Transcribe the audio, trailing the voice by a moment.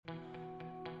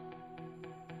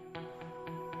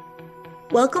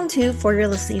Welcome to For Your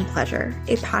Listening Pleasure,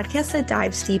 a podcast that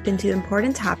dives deep into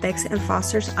important topics and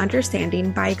fosters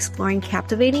understanding by exploring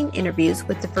captivating interviews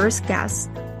with diverse guests,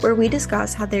 where we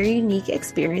discuss how their unique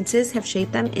experiences have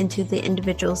shaped them into the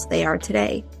individuals they are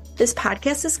today. This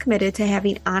podcast is committed to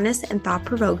having honest and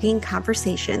thought-provoking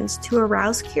conversations to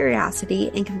arouse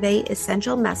curiosity and convey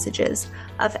essential messages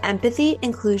of empathy,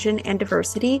 inclusion, and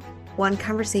diversity, one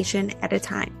conversation at a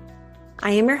time.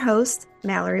 I am your host,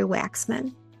 Mallory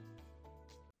Waxman.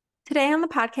 Today on the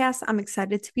podcast, I'm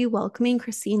excited to be welcoming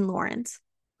Christine Lawrence.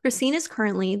 Christine is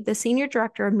currently the Senior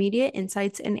Director of Media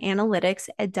Insights and Analytics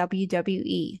at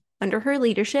WWE. Under her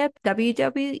leadership,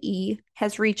 WWE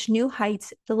has reached new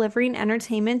heights, delivering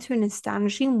entertainment to an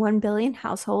astonishing 1 billion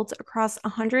households across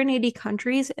 180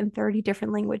 countries and 30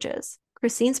 different languages.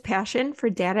 Christine's passion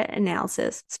for data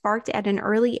analysis sparked at an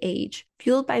early age,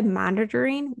 fueled by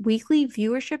monitoring weekly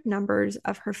viewership numbers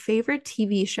of her favorite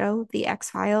TV show, The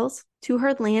X-Files, to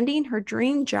her landing her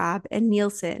dream job at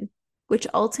Nielsen, which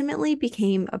ultimately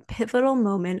became a pivotal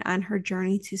moment on her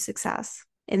journey to success.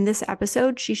 In this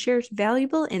episode, she shares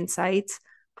valuable insights,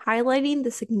 highlighting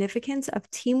the significance of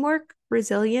teamwork,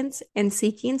 resilience, and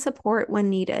seeking support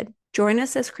when needed. Join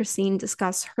us as Christine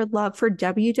discusses her love for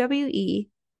WWE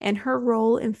and her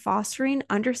role in fostering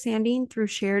understanding through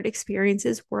shared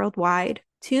experiences worldwide.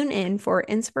 Tune in for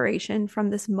inspiration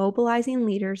from this mobilizing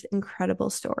leader's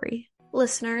incredible story.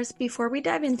 Listeners, before we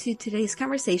dive into today's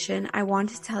conversation, I want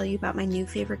to tell you about my new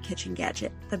favorite kitchen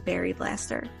gadget, the Berry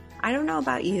Blaster. I don't know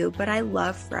about you, but I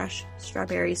love fresh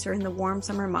strawberries during the warm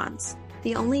summer months.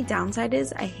 The only downside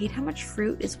is I hate how much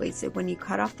fruit is wasted when you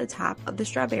cut off the top of the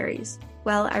strawberries.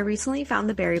 Well, I recently found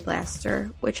the Berry Blaster,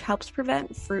 which helps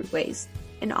prevent fruit waste,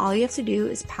 and all you have to do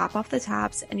is pop off the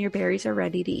tops and your berries are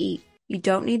ready to eat. You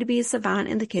don't need to be a savant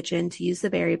in the kitchen to use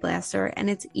the Berry Blaster, and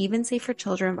it's even safe for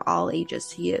children of all ages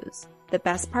to use. The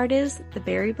best part is, the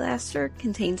Berry Blaster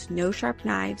contains no sharp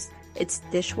knives, it's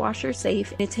dishwasher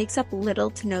safe, and it takes up little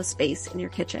to no space in your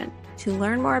kitchen. To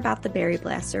learn more about the Berry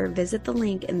Blaster, visit the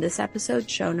link in this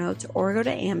episode's show notes or go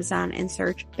to Amazon and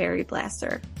search Berry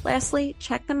Blaster. Lastly,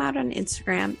 check them out on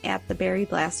Instagram at the Berry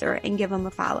Blaster and give them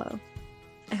a follow.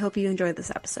 I hope you enjoyed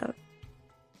this episode.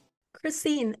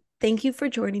 Christine, thank you for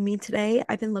joining me today.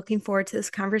 I've been looking forward to this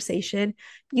conversation.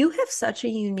 You have such a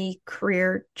unique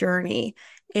career journey,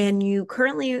 and you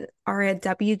currently are at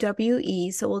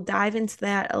WWE, so we'll dive into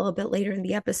that a little bit later in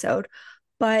the episode.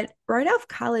 But right out of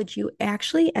college, you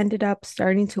actually ended up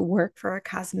starting to work for a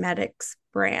cosmetics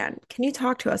brand. Can you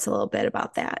talk to us a little bit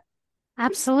about that?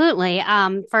 Absolutely.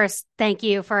 First, thank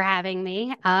you for having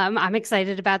me. I'm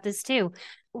excited about this too.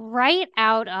 Right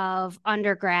out of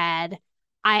undergrad,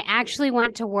 I actually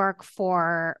went to work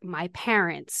for my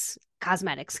parents'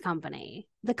 cosmetics company.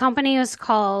 The company was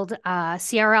called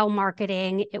CRL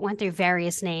Marketing. It went through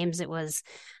various names. It was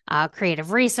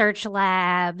Creative Research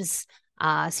Labs,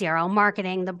 CRL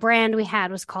Marketing. The brand we had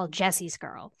was called Jesse's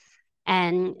Girl.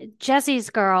 And Jesse's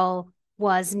Girl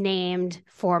was named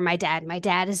for my dad. My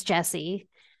dad is Jesse.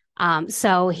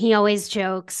 So he always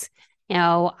jokes,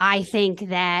 I think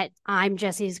that I'm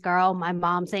Jesse's girl. My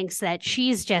mom thinks that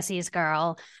she's Jesse's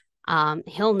girl.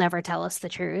 He'll never tell us the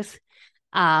truth.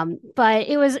 But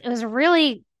it was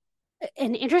really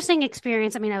an interesting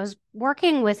experience. I mean, I was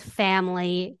working with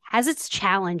family, has its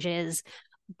challenges,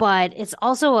 but it's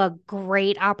also a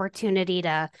great opportunity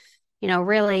to,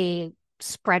 really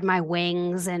spread my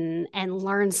wings and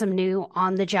learn some new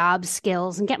on the job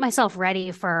skills and get myself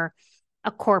ready for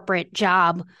a corporate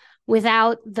job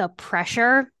without the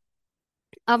pressure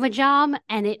of a job.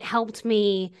 And it helped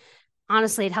me,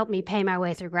 honestly, it helped me pay my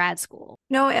way through grad school.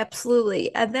 No,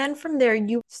 absolutely. And then from there,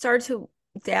 you start to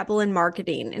dabble in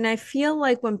marketing. And I feel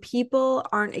like when people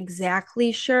aren't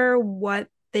exactly sure what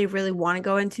they really want to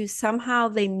go into, somehow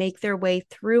they make their way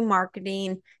through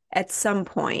marketing at some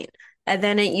point. And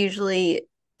then it usually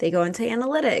they go into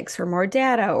analytics or more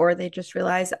data, or they just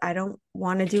realize I don't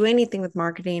want to do anything with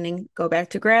marketing and go back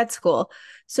to grad school.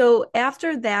 So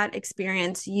after that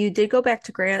experience, you did go back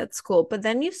to grad school, but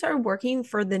then you started working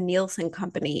for the Nielsen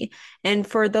company. And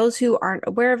for those who aren't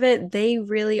aware of it, they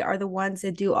really are the ones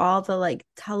that do all the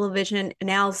television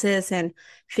analysis and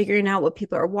figuring out what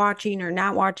people are watching or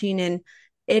not watching. And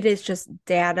it is just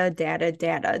data, data,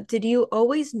 data. Did you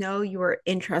always know you were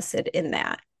interested in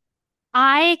that?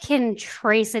 I can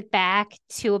trace it back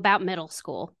to about middle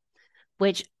school,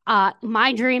 which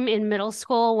my dream in middle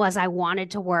school was I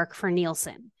wanted to work for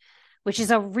Nielsen, which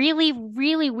is a really,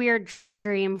 really weird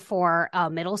dream for a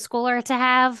middle schooler to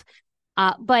have.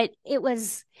 But it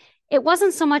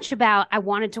wasn't so much about I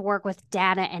wanted to work with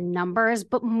data and numbers,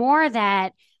 but more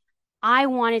that I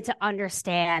wanted to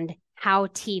understand how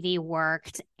TV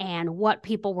worked and what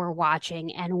people were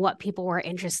watching and what people were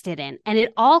interested in. And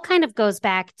it all kind of goes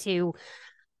back to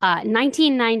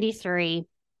 1993,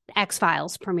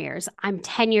 X-Files premieres. I'm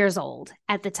 10 years old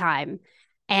at the time,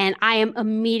 and I am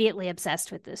immediately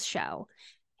obsessed with this show.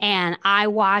 And I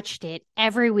watched it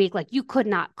every week. Like, you could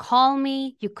not call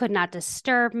me, you could not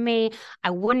disturb me.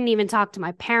 I wouldn't even talk to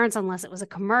my parents unless it was a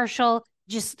commercial.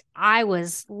 Just, I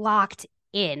was locked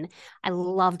in. I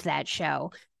loved that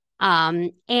show.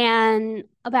 And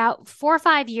about 4 or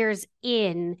 5 years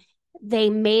in, they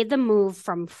made the move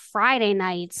from Friday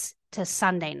nights to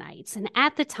Sunday nights. And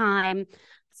at the time,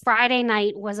 Friday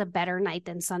night was a better night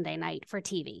than Sunday night for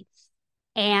TV.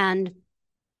 And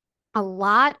a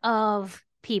lot of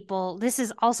people, this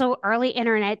is also early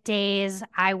internet days.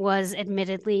 I was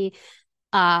admittedly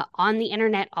on the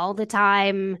internet all the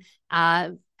time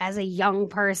as a young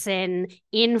person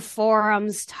in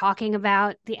forums talking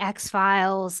about the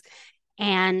X-Files.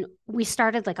 And we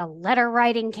started like a letter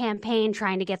writing campaign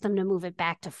trying to get them to move it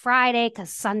back to Friday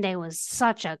because Sunday was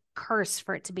such a curse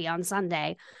for it to be on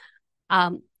Sunday.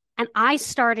 And I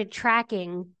started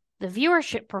tracking the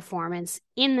viewership performance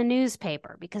in the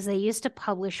newspaper because they used to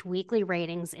publish weekly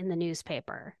ratings in the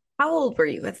newspaper. How old were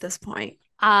you at this point?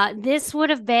 This would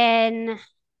have been,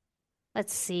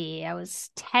 let's see, I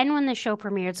was 10 when the show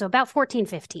premiered, so about 14,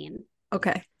 15.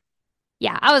 Okay.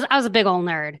 Yeah, I was a big old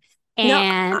nerd.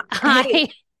 And no,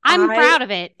 hey, I'm proud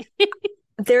of it.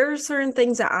 There are certain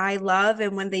things that I love,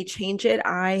 and when they change it,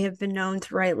 I have been known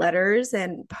to write letters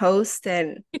and post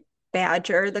and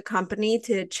badger the company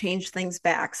to change things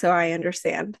back. So I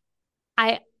understand.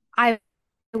 I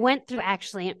went through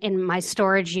actually in my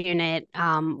storage unit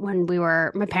when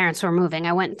my parents were moving.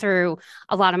 I went through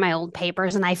a lot of my old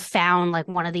papers and I found like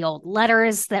one of the old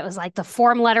letters that was like the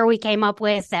form letter we came up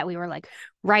with that we were like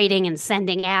writing and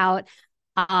sending out.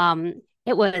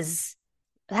 That was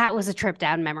a trip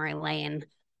down memory lane.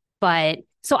 But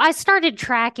so I started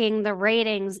tracking the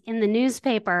ratings in the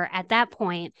newspaper at that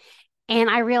point, and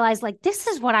I realized like this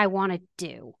is what I want to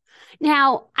do.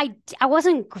 Now, I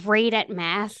wasn't great at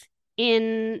math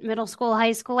in middle school,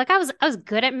 high school. Like I was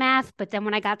good at math, but then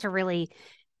when I got to really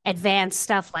advanced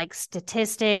stuff like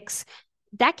statistics,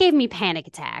 that gave me panic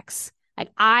attacks. Like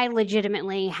I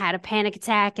legitimately had a panic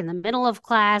attack in the middle of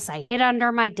class. I hid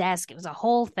under my desk. It was a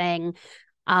whole thing.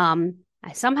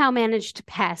 I somehow managed to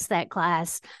pass that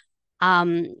class.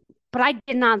 But I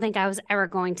did not think I was ever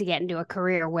going to get into a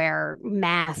career where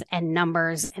math and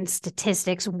numbers and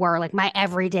statistics were like my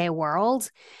everyday world.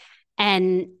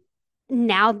 And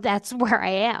now that's where I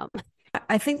am.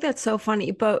 I think that's so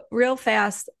funny, but real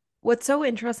fast, what's so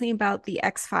interesting about the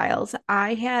X-Files,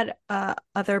 I had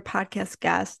other podcast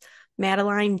guest,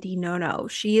 Madeline DeNono.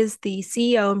 She is the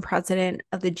CEO and president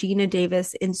of the Gina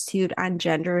Davis Institute on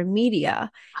Gender and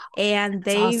Media. And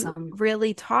they awesome.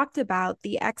 really talked about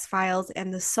the X-Files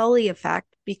and the Sully effect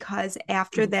because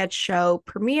after that show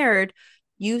premiered,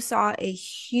 you saw a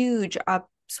huge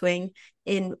upswing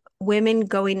in women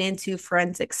going into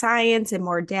forensic science and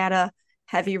more data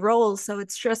heavy roles. So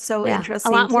it's just so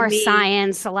interesting. A lot more me.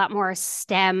 science, a lot more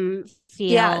STEM fields.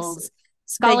 Yes,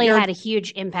 Scully had a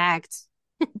huge impact.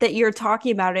 That you're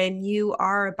talking about, and you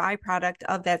are a byproduct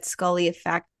of that Scully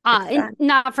effect.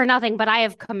 Not for nothing, but I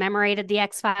have commemorated the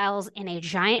X-Files in a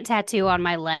giant tattoo on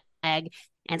my leg, and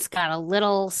it's got a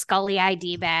little Scully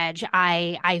ID badge.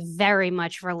 I very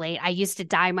much relate. I used to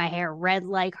dye my hair red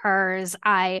like hers.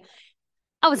 I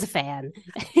was a fan.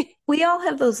 We all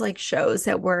have those like shows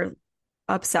that we're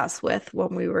obsessed with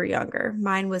when we were younger.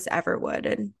 Mine was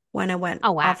Everwood, and when I went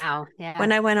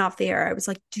when I went off the air, I was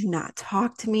like, do not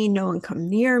talk to me, no one come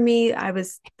near me. I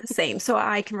was the same, so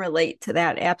I can relate to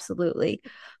that absolutely.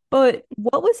 But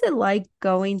what was it like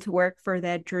going to work for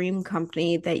that dream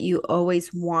company that you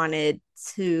always wanted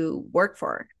to work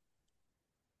for?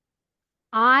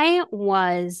 I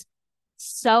was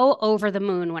so over the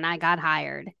moon when I got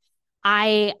hired.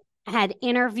 I had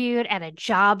interviewed at a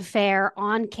job fair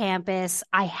on campus.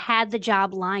 I had the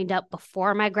job lined up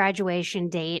before my graduation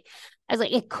date. I was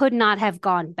like, it could not have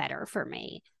gone better for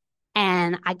me.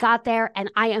 And I got there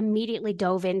and I immediately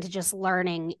dove into just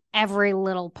learning every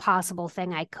little possible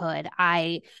thing I could.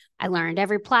 I learned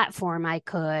every platform I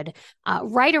could.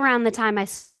 Right around the time I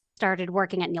started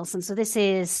working at Nielsen, so this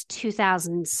is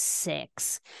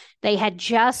 2006, they had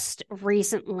just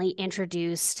recently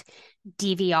introduced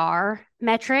DVR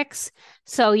metrics.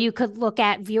 So you could look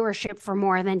at viewership for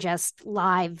more than just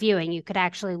live viewing. You could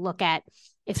actually look at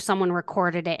if someone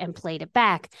recorded it and played it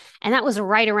back. And that was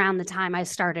right around the time I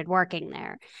started working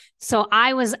there. So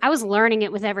I was learning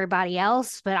it with everybody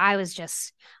else, but I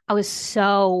was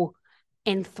so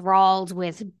enthralled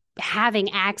with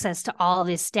having access to all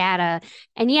this data.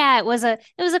 And yeah, it was a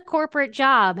corporate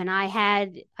job, and I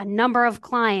had a number of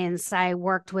clients. I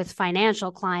worked with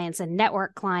financial clients and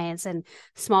network clients and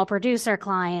small producer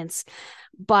clients.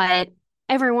 But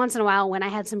every once in a while, when I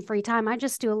had some free time, I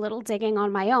just do a little digging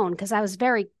on my own because I was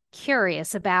very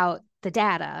curious about the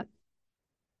data.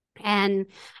 And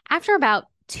after about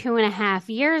 2.5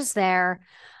 years there,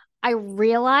 I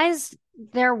realized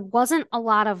there wasn't a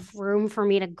lot of room for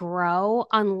me to grow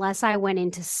unless I went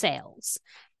into sales.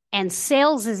 And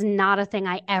sales is not a thing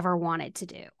I ever wanted to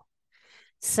do.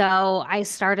 So I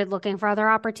started looking for other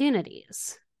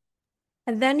opportunities.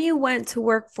 And then you went to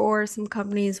work for some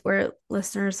companies where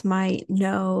listeners might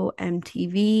know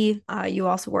MTV. You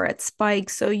also were at Spike.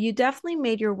 So you definitely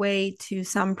made your way to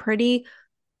some pretty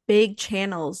big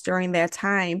channels during that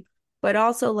time. But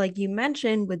also, like you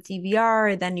mentioned, with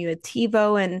DVR, then you had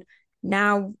TiVo, and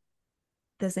now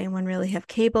does anyone really have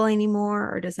cable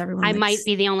anymore, or does everyone I like might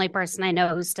be the only person I know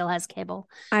who still has cable.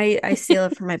 I steal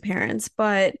it from my parents,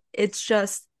 but it's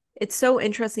so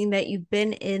interesting that you've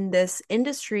been in this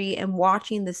industry and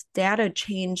watching this data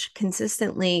change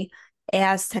consistently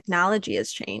as technology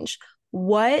has changed.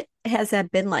 What has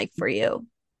that been like for you?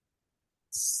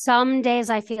 Some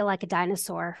days I feel like a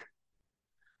dinosaur.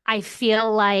 I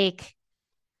feel like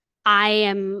I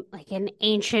am like an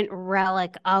ancient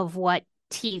relic of what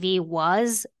TV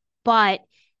was, but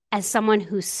as someone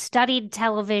who studied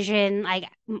television, like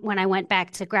when I went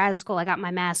back to grad school, I got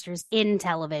my master's in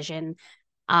television.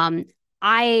 Um,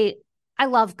 I I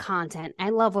love content. I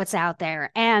love what's out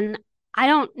there, and I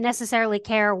don't necessarily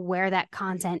care where that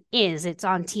content is. It's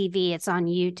on TV, it's on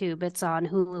YouTube, it's on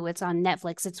Hulu, it's on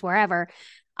Netflix, it's wherever.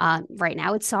 Right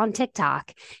now, it's on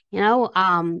TikTok. You know,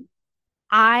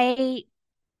 I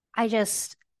I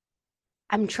just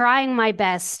I'm trying my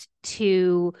best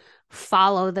to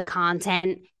follow the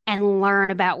content and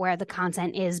learn about where the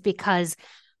content is because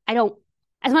I don't,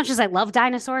 as much as I love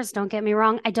dinosaurs, don't get me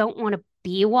wrong, I don't want to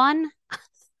be one.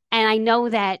 And I know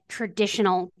that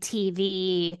traditional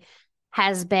TV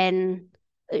has been,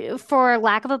 for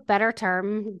lack of a better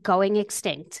term, going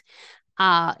extinct.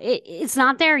 It's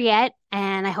not there yet,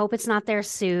 and I hope it's not there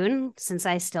soon since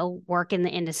I still work in the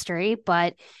industry.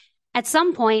 But at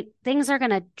some point, things are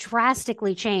going to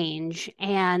drastically change.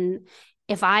 And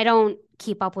if I don't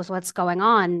keep up with what's going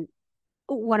on,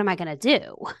 what am I going to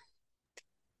do?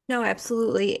 No,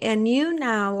 absolutely. And you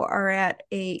now are at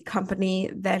a company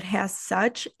that has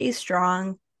such a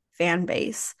strong fan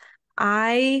base.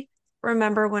 I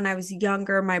remember when I was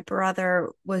younger, my brother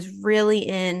was really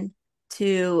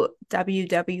into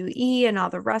WWE and all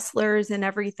the wrestlers and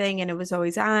everything, and it was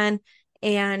always on.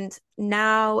 And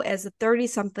now, as a 30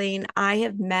 something, I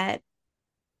have met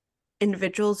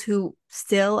individuals who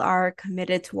still are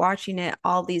committed to watching it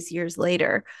all these years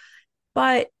later.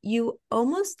 But you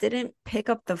almost didn't pick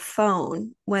up the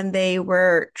phone when they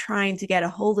were trying to get a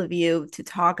hold of you to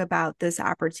talk about this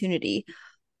opportunity.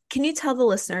 Can you tell the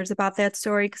listeners about that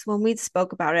story? Because when we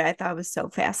spoke about it, I thought it was so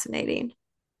fascinating.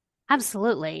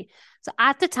 Absolutely. So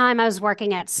at the time, I was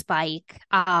working at Spike,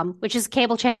 which is a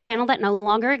cable channel that no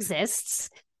longer exists.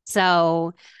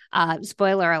 So,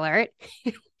 spoiler alert.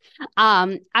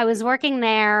 I was working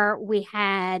there. We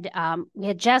had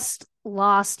just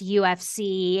lost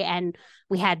UFC, and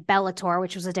we had Bellator,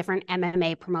 which was a different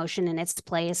MMA promotion in its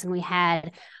place, and we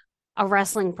had a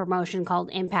wrestling promotion called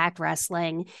Impact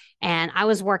Wrestling, and I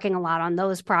was working a lot on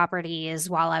those properties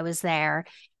while I was there.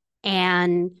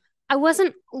 And I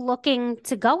wasn't looking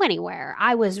to go anywhere.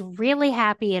 I was really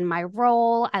happy in my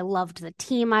role. I loved the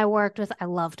team I worked with. I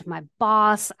loved my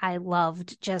boss. I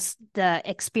loved just the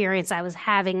experience I was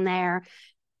having there.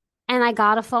 And I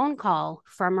got a phone call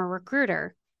from a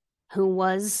recruiter who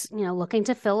was, looking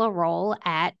to fill a role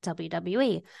at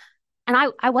WWE.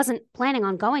 And I wasn't planning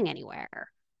on going anywhere,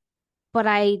 but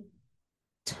I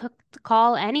took the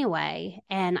call anyway.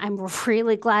 And I'm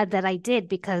really glad that I did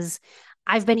because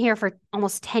I've been here for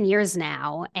almost 10 years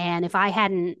now. And if I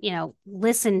hadn't,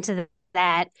 listened to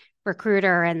that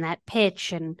recruiter and that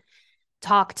pitch and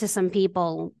talked to some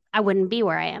people, I wouldn't be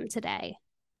where I am today.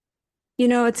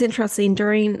 It's interesting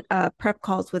during prep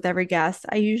calls with every guest,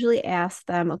 I usually ask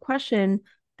them a question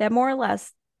that more or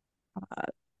less uh,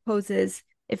 poses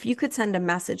if you could send a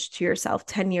message to yourself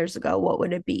 10 years ago, what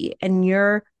would it be? And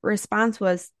your response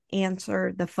was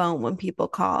answer the phone when people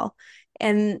call.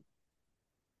 And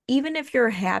even if you're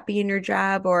happy in your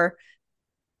job or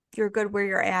you're good where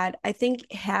you're at, I think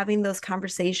having those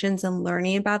conversations and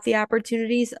learning about the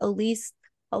opportunities at least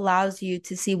allows you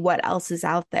to see what else is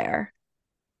out there.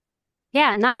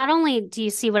 Yeah, not only do you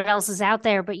see what else is out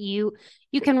there, but you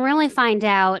can really find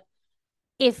out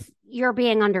if you're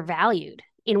being undervalued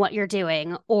in what you're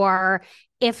doing, or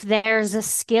if there's a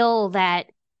skill that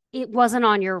it wasn't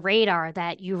on your radar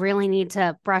that you really need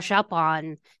to brush up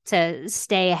on to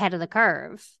stay ahead of the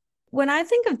curve. When I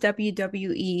think of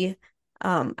WWE,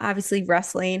 obviously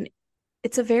wrestling,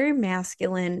 it's a very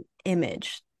masculine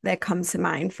image that comes to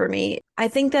mind for me. I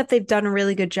think that they've done a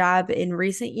really good job in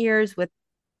recent years with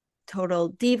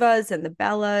Total Divas and the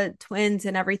Bella twins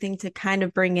and everything to kind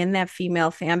of bring in that female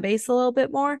fan base a little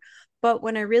bit more. But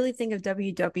when I really think of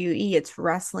WWE, it's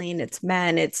wrestling, it's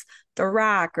men, it's The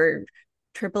Rock or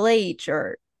Triple H,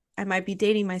 or I might be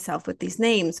dating myself with these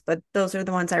names, but those are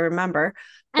the ones I remember.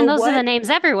 And But those are the what, names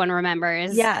everyone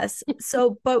remembers. yes.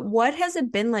 So, but what has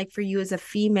it been like for you as a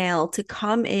female to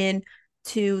come in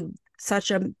to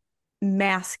such a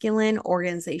masculine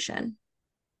organization?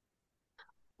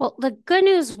 Well, the good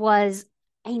news was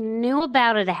I knew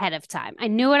about it ahead of time. I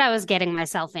knew what I was getting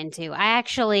myself into. I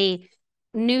actually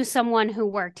knew someone who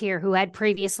worked here who had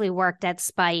previously worked at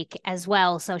Spike as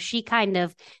well. So she kind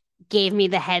of gave me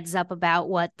the heads up about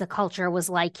what the culture was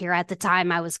like here at the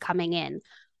time I was coming in.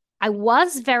 I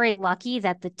was very lucky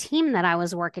that the team that I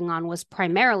was working on was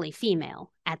primarily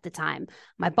female at the time.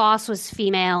 My boss was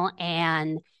female,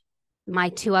 and my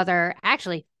two other,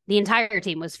 actually, the entire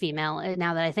team was female.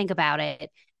 Now that I think about it,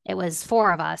 it was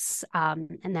four of us.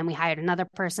 And then we hired another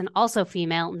person, also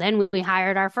female. And then we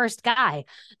hired our first guy,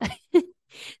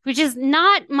 which is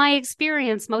not my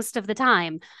experience most of the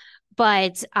time.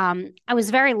 But I was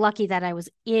very lucky that I was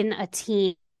in a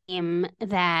team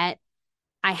that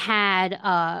I had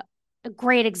a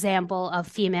great example of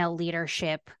female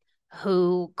leadership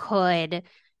who could,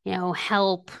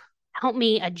 help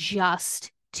me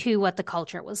adjust to what the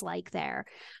culture was like there.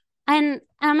 And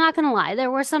I'm not gonna lie,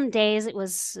 there were some days it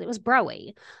was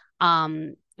broy.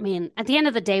 I mean, at the end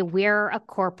of the day, we're a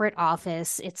corporate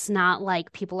office. It's not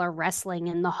like people are wrestling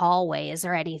in the hallways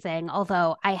or anything,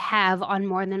 although I have on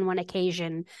more than one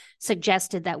occasion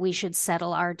suggested that we should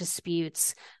settle our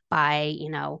disputes by,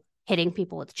 hitting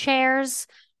people with chairs.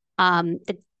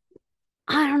 It,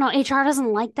 I don't know, HR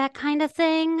doesn't like that kind of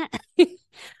thing.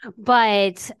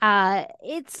 But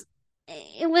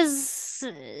it was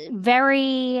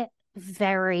very,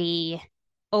 very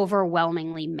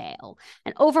overwhelmingly male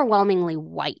and overwhelmingly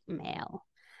white male.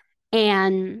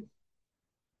 And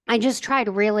I just tried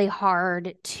really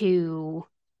hard to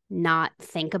not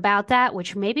think about that,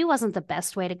 which maybe wasn't the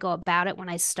best way to go about it when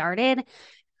I started.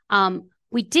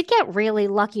 We did get really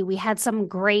lucky. We had some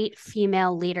great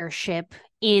female leadership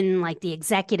in like the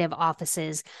executive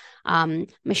offices.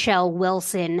 Michelle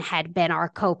Wilson had been our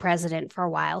co-president for a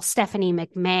while. Stephanie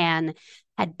McMahon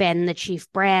had been the chief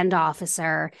brand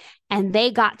officer, and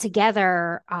they got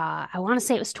together. I want to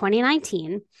say it was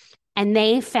 2019, and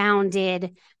they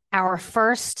founded our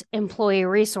first employee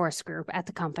resource group at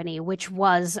the company, which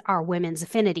was our women's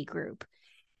affinity group.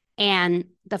 And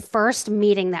the first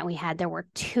meeting that we had, there were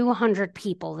 200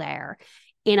 people there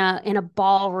in a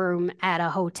ballroom at a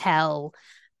hotel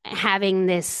having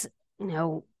this,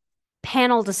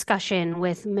 panel discussion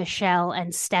with Michelle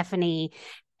and Stephanie.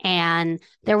 And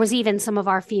there was even some of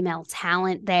our female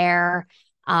talent there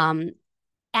as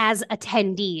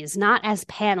attendees, not as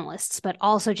panelists, but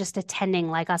also just attending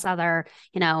like us other,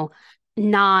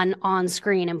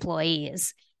 non-on-screen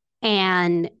employees.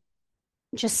 And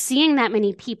just seeing that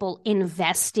many people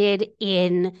invested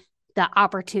in the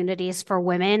opportunities for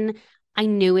women, I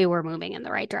knew we were moving in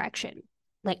the right direction,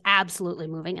 like absolutely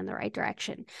moving in the right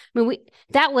direction. I mean,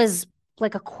 that was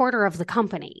like a quarter of the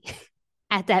company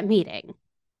at that meeting.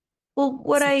 Well,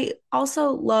 what I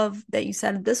also love that you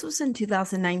said this was in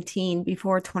 2019,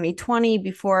 before 2020,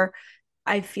 before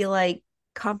I feel like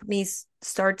companies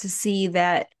start to see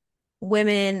that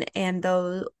women and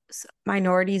those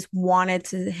minorities wanted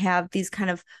to have these kind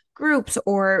of groups,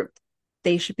 or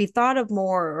they should be thought of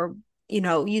more, or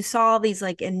you saw these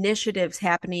like initiatives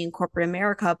happening in corporate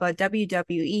America, but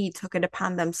WWE took it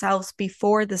upon themselves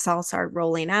before this all started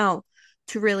rolling out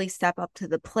to really step up to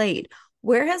the plate.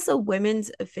 Where has the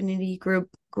women's affinity group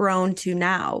grown to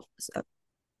now,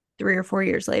 3 or 4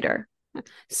 years later?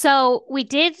 So we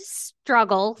did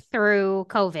struggle through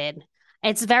COVID.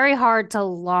 It's very hard to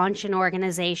launch an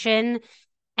organization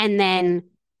and then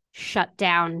shut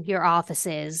down your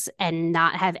offices and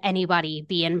not have anybody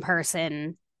be in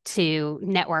person to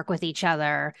network with each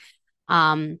other.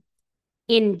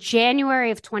 In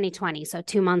January of 2020, so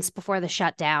 2 months before the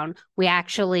shutdown, we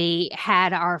actually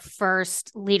had our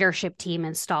first leadership team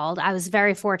installed. I was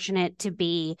very fortunate to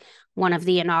be one of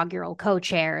the inaugural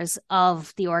co-chairs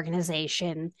of the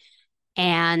organization.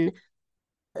 And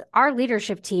our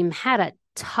leadership team had a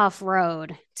tough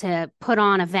road to put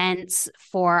on events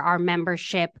for our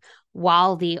membership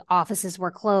while the offices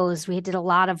were closed. We did a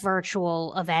lot of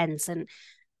virtual events, and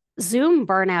Zoom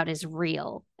burnout is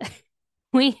real.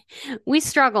 We we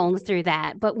struggled through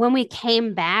that, but when we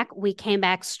came back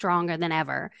stronger than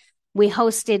ever. We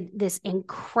hosted this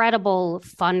incredible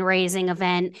fundraising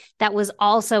event that was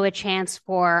also a chance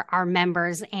for our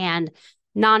members and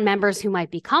non-members who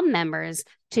might become members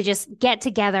to just get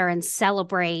together and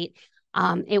celebrate.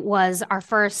 It was our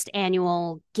first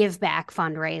annual Give Back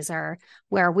fundraiser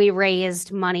where we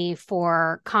raised money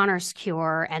for Connor's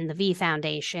Cure and the V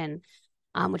Foundation,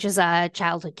 which is a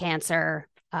childhood cancer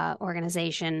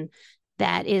organization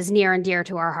that is near and dear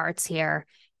to our hearts here.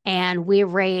 And we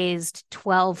raised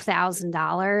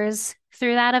 $12,000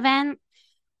 through that event.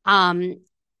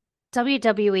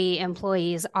 WWE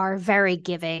employees are very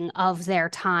giving of their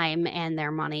time and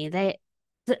their money.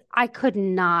 I could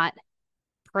not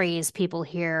praise people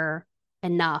here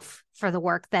enough for the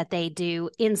work that they do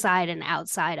inside and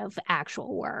outside of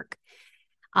actual work.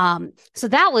 So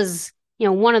that was,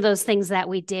 one of those things that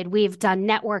we did. We've done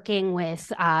networking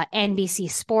with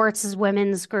NBC Sports'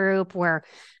 women's group. We're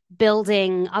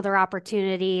building other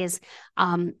opportunities.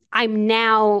 I'm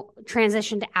now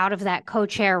transitioned out of that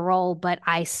co-chair role, but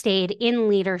I stayed in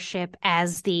leadership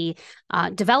as the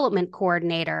development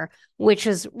coordinator, which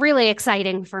is really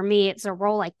exciting for me. It's a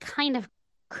role I kind of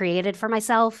created for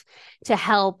myself to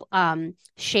help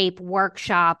shape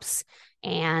workshops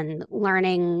and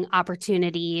learning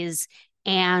opportunities.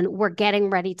 And we're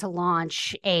getting ready to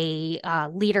launch a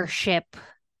leadership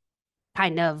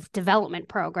kind of development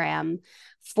program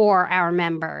for our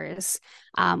members.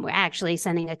 We're actually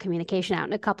sending a communication out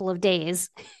in a couple of days.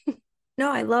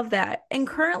 No, I love that. And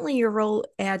currently, your role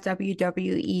at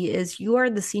WWE is you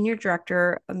are the Senior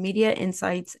Director of Media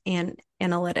Insights and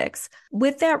Analytics.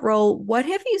 With that role, what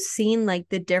have you seen like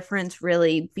the difference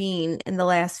really being in the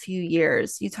last few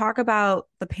years? You talk about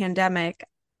the pandemic.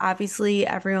 Obviously,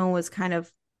 everyone was kind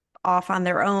of off on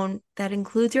their own. That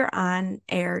includes your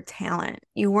on-air talent.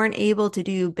 You weren't able to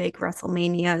do big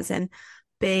WrestleManias and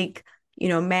big,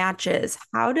 matches.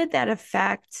 How did that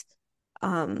affect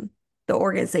the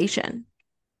organization?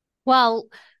 Well,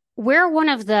 we're one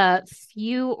of the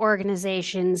few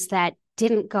organizations that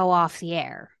didn't go off the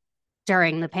air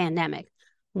during the pandemic.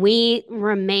 We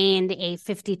remained a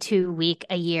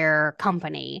 52-week-a-year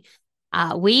company.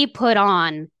 We put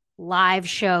on live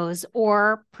shows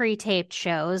or pre-taped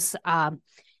shows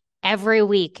every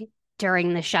week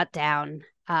during the shutdown.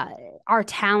 Our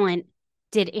talent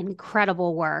did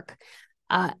incredible work.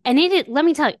 And let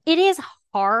me tell you, it is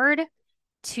hard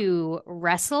to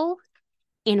wrestle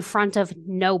in front of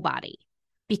nobody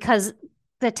because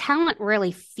the talent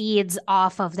really feeds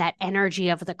off of that energy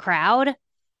of the crowd.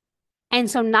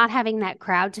 And so not having that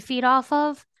crowd to feed off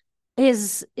of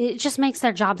it just makes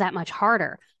their job that much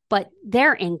harder. But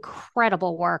they're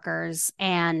incredible workers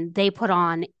and they put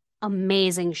on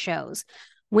amazing shows.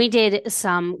 We did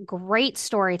some great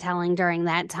storytelling during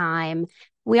that time.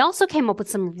 We also came up with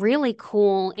some really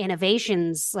cool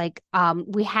innovations. Like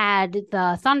we had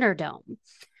the Thunderdome,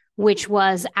 which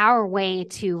was our way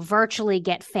to virtually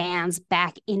get fans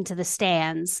back into the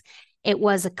stands. It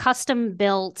was a custom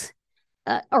built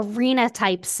arena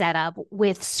type setup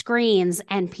with screens,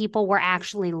 and people were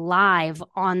actually live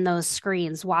on those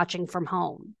screens watching from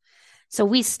home. So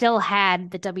we still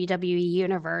had the WWE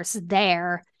universe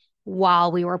there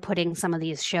while we were putting some of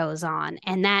these shows on,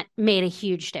 and that made a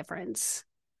huge difference.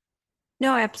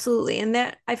 No, absolutely. And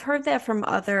that I've heard that from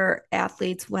other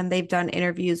athletes when they've done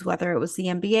interviews, whether it was the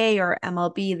NBA or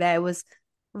MLB, that it was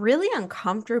really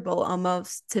uncomfortable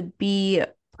almost to be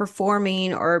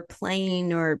performing or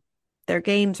playing or their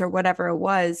games or whatever it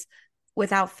was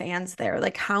without fans there.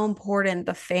 Like how important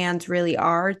the fans really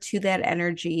are to that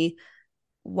energy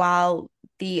while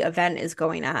the event is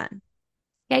going on.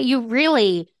 Yeah, you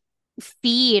really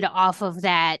feed off of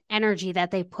that energy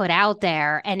that they put out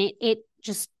there, and it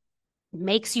just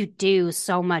makes you do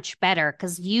so much better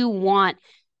because you want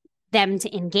them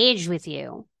to engage with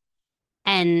you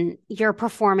and you're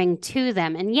performing to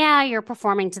them. And yeah, you're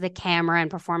performing to the camera and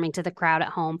performing to the crowd at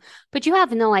home, but you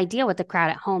have no idea what the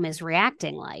crowd at home is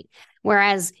reacting like.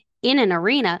 Whereas in an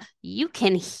arena, you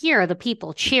can hear the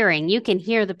people cheering, you can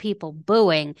hear the people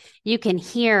booing, you can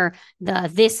hear the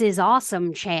 "this is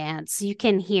awesome" chants, you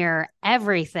can hear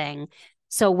everything.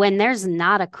 So when there's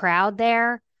not a crowd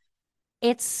there,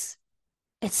 it's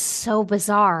so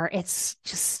bizarre. It's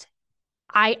just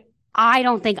I I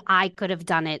don't think I could have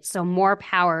done it. So more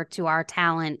power to our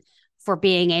talent for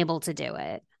being able to do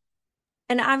it.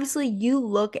 And obviously, you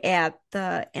look at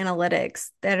the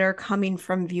analytics that are coming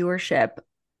from viewership.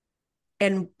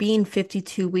 and being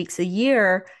 52 weeks a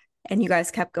year, and you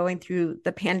guys kept going through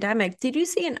the pandemic, did you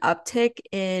see an uptick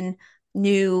in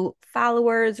new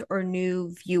followers or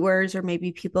new viewers, or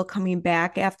maybe people coming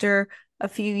back after a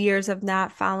few years of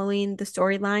not following the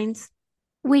storylines?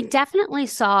 We definitely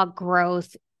saw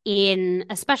growth in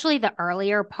especially the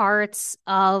earlier parts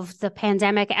of the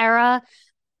pandemic era.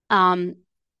 Um,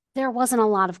 there wasn't a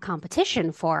lot of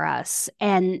competition for us,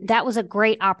 and that was a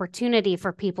great opportunity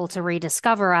for people to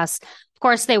rediscover us. Of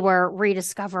course, they were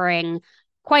rediscovering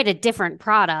quite a different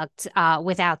product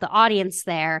without the audience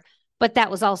there, but that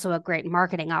was also a great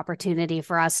marketing opportunity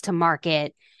for us to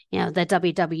market, the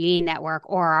WWE network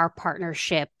or our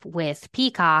partnership with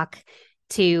Peacock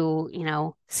to,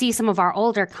 see some of our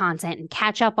older content and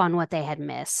catch up on what they had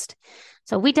missed.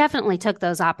 So we definitely took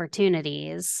those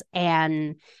opportunities,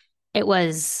 and it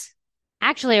was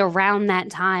actually around that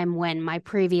time when my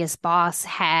previous boss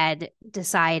had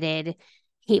decided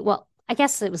I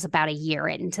guess it was about a year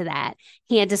into that.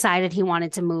 He had decided he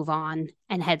wanted to move on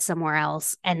and head somewhere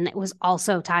else. And it was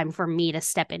also time for me to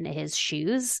step into his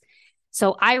shoes.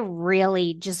 So I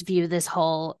really just view this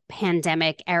whole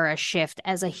pandemic era shift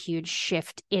as a huge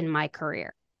shift in my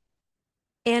career.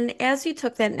 And as you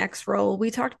took that next role,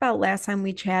 we talked about last time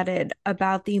we chatted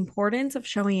about the importance of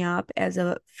showing up as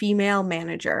a female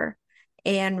manager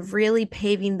and really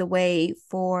paving the way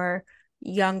for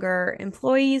younger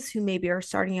employees who maybe are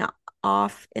starting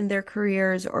off in their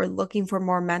careers or looking for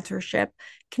more mentorship.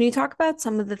 Can you talk about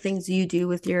some of the things you do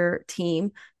with your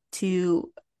team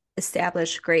to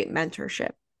establish great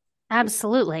mentorship?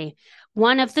 Absolutely.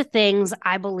 One of the things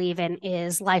I believe in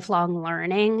is lifelong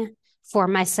learning for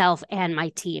myself and my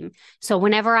team. So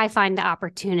whenever I find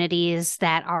opportunities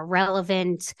that are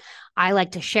relevant, I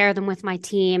like to share them with my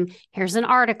team. Here's an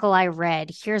article I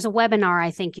read. Here's a webinar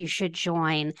I think you should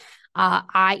join.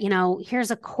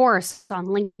 Here's a course on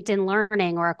LinkedIn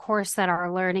Learning or a course that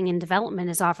our learning and development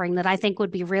is offering that I think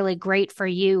would be really great for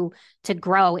you to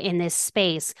grow in this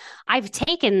space. I've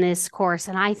taken this course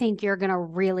and I think you're going to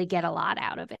really get a lot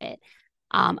out of it.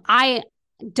 I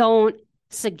don't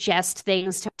suggest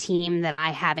things to a team that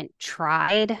I haven't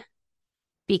tried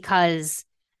because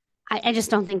I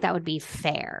just don't think that would be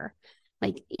fair.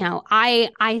 Like,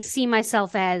 I see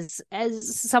myself as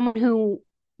someone who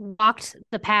walked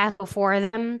the path before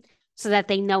them so that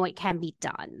they know it can be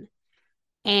done.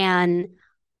 And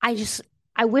I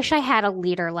wish I had a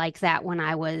leader like that when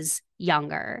I was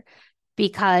younger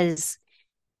because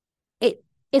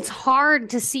it's hard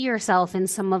to see yourself in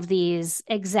some of these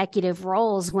executive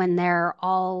roles when they're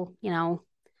all,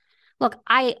 look,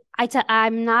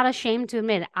 I'm not ashamed to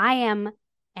admit it, I am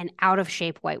an out of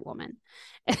shape white woman.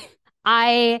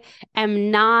 I am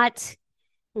not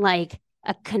like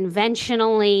a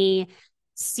conventionally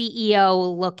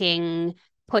CEO looking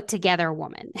put together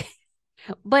woman.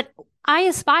 But I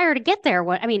aspire to get there.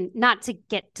 I mean, not to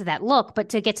get to that look, but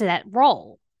to get to that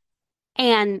role.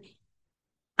 And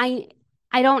I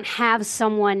I don't have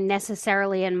someone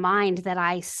necessarily in mind that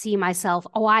I see myself,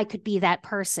 oh, I could be that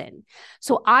person.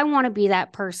 So I want to be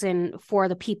that person for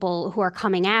the people who are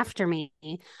coming after me.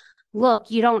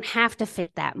 Look, you don't have to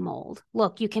fit that mold.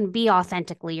 Look, you can be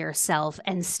authentically yourself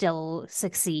and still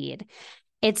succeed.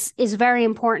 It's very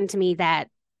important to me that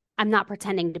I'm not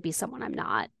pretending to be someone I'm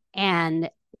not. And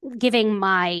giving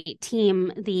my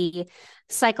team the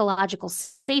psychological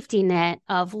safety net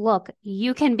of, look,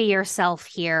 you can be yourself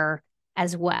here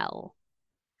as well.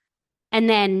 And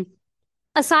then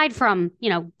aside from,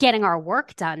 getting our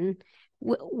work done,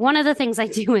 one of the things I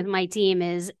do with my team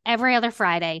is every other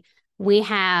Friday, we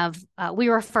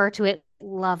refer to it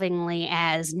lovingly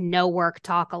as no work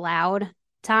talk allowed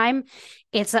time.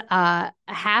 It's a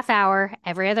half hour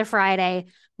every other Friday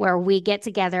where we get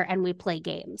together and we play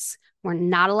games. We're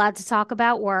not allowed to talk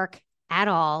about work at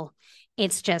all.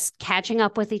 It's just catching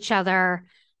up with each other,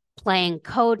 playing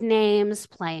code names,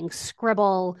 playing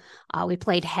Scribble. We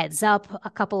played Heads Up a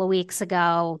couple of weeks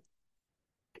ago.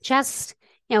 Just,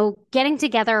 getting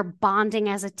together, bonding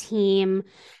as a team.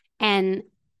 And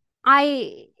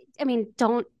I, I mean,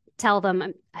 don't tell them.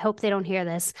 I hope they don't hear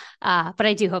this, but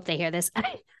I do hope they hear this.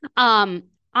 um,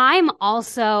 I'm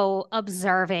also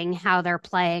observing how they're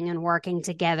playing and working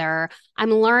together.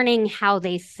 I'm learning how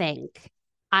they think.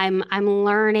 I'm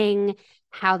learning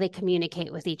how they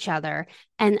communicate with each other,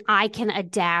 and I can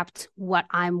adapt what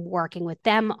I'm working with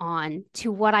them on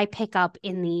to what I pick up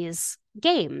in these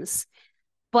games.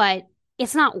 But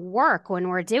it's not work when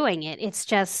we're doing it. It's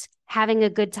just having a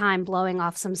good time, blowing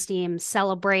off some steam,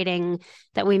 celebrating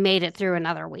that we made it through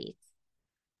another week.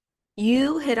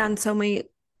 You hit on so many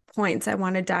points I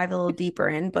want to dive a little deeper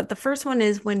in, but the first one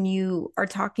is when you are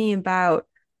talking about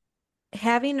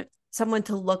having someone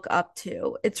to look up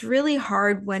to. It's really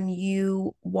hard when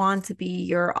you want to be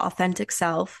your authentic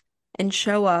self and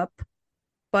show up,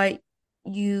 but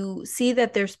you see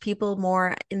that there's people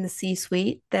more in the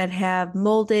C-suite that have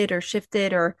molded or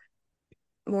shifted, or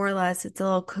more or less it's a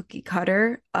little cookie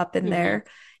cutter up in Hmm. there.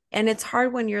 And it's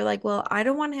hard when you're like, well, I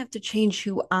don't want to have to change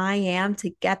who I am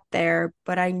to get there,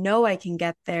 but I know I can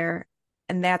get there.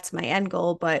 And that's my end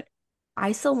goal, but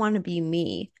I still want to be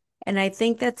me. And I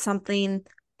think that's something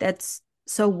that's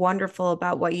so wonderful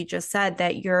about what you just said,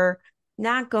 that you're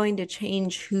not going to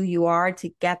change who you are to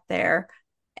get there,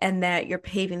 and that you're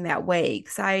paving that way.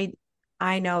 Because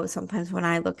I know sometimes when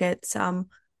I look at some,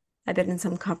 I've been in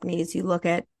some companies, you look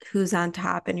at who's on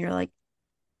top and you're like,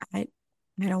 I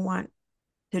I don't want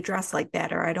to dress like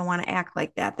that, or I don't want to act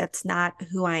like that. That's not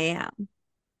who I am.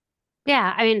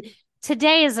 Yeah, I mean,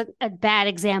 today is a bad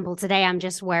example. Today I'm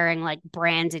just wearing like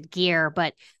branded gear,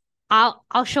 but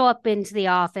I'll show up into the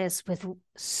office with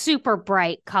super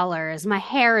bright colors. My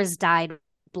hair is dyed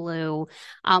blue,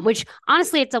 which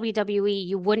honestly at WWE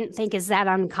you wouldn't think is that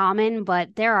uncommon,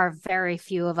 but there are very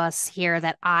few of us here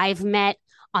that I've met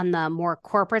on the more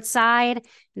corporate side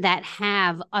that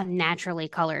have unnaturally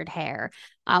colored hair,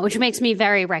 which makes me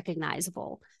very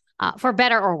recognizable, for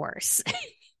better or worse.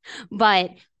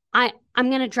 But I'm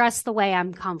going to dress the way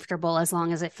I'm comfortable as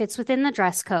long as it fits within the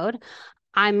dress code.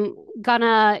 I'm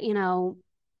gonna,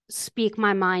 speak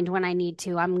my mind when I need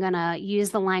to. I'm gonna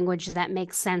use the language that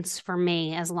makes sense for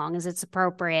me as long as it's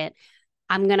appropriate.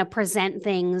 I'm gonna present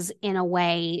things in a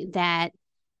way that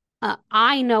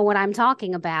I know what I'm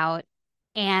talking about,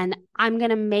 and I'm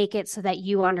gonna make it so that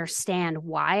you understand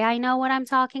why I know what I'm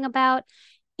talking about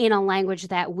in a language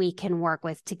that we can work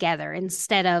with together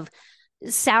instead of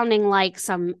sounding like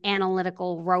some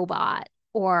analytical robot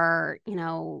or,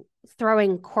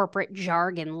 throwing corporate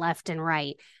jargon left and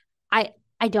right. I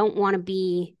I don't want to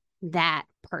be that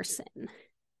person.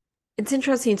 It's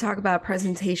interesting to talk about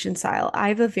presentation style. I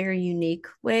have a very unique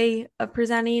way of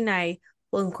presenting. I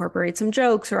will incorporate some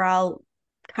jokes, or I'll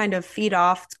kind of feed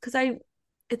off, because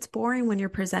it's boring when you're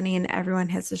presenting and everyone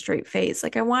has a straight face.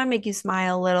 Like, I want to make you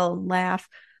smile a little and laugh,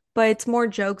 but it's more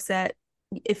jokes that,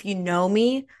 if you know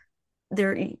me,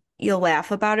 there you'll laugh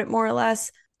about it more or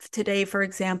less. Today, for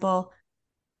example,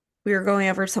 we were going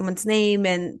over someone's name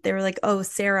and they were like, "Oh,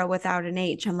 Sarah without an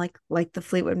H." I'm like the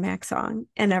Fleetwood Mac song.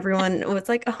 And everyone was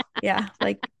like, "Oh, yeah,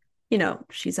 like,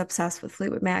 she's obsessed with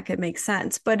Fleetwood Mac. It makes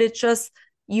sense." But it's just,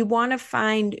 you want to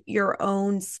find your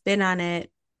own spin on it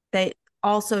that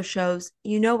also shows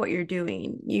you know what you're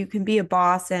doing. You can be a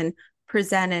boss and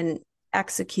present and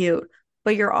execute,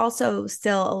 but you're also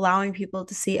still allowing people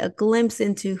to see a glimpse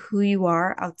into who you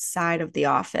are outside of the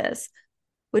office,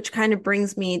 which kind of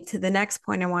brings me to the next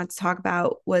point I want to talk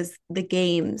about, was the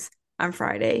games on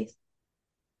Friday.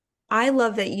 I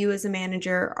love that you as a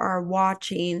manager are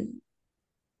watching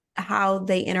how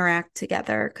they interact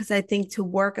together, because I think to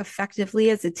work effectively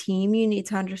as a team, you need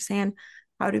to understand,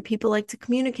 how do people like to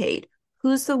communicate?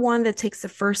 Who's the one that takes the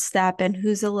first step and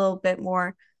who's a little bit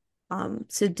more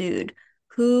subdued?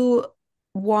 Who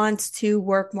wants to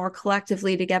work more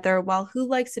collectively together, while who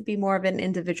likes to be more of an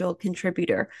individual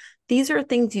contributor? These are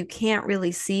things you can't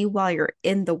really see while you're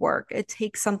in the work. It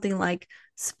takes something like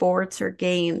sports or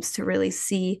games to really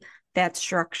see that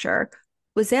structure.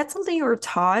 Was that something you were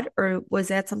taught, or was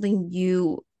that something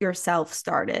you yourself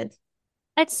started?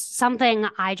 It's something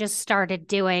I just started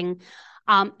doing.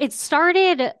 It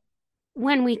started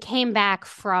when we came back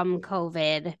from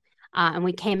COVID, and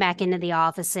we came back into the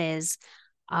offices.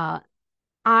 Uh,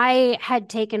 I had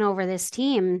taken over this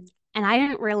team and I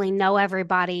didn't really know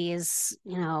everybody's,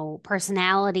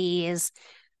 personalities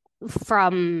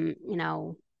from,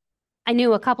 I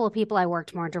knew a couple of people I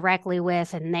worked more directly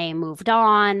with and they moved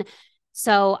on.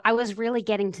 So I was really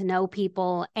getting to know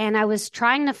people and I was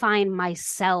trying to find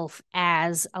myself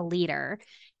as a leader.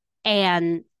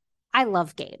 And I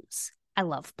love games. I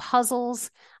love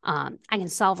puzzles. I can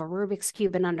solve a Rubik's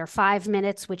Cube in under 5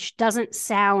 minutes, which doesn't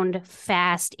sound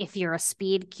fast if you're a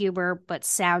speed cuber, but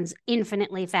sounds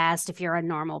infinitely fast if you're a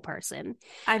normal person.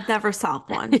 I've never solved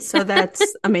one, so that's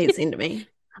amazing to me.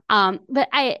 But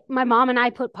my mom and I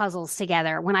put puzzles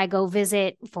together. When I go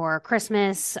visit for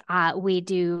Christmas, we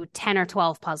do 10 or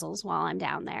 12 puzzles while I'm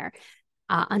down there.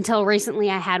 Until recently,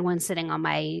 I had one sitting on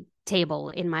my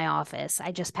table in my office.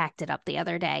 I just packed it up the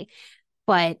other day.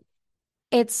 But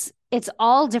it's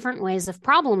all different ways of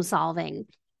problem solving.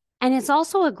 And it's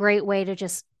also a great way to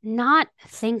just not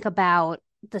think about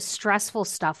the stressful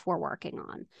stuff we're working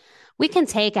on. We can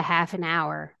take a half an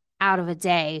hour out of a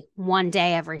day, one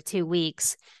day every 2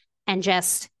 weeks, and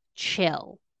just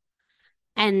chill.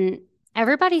 And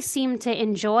everybody seemed to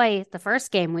enjoy the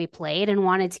first game we played and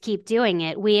wanted to keep doing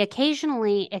it. We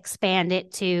occasionally expand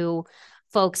it to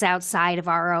folks outside of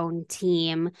our own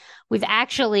team. We've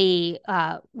actually,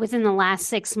 within the last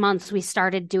 6 months, we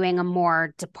started doing a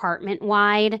more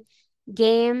department-wide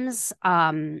games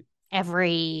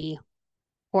every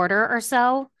quarter or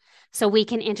so. So we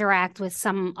can interact with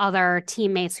some other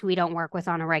teammates who we don't work with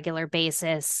on a regular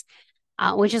basis,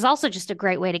 which is also just a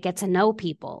great way to get to know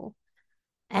people.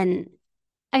 And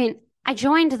I mean, I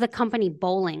joined the company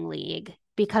bowling league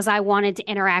because I wanted to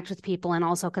interact with people and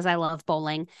also because I love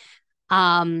bowling.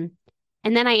 Um,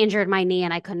 and then I injured my knee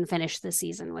and I couldn't finish the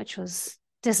season, which was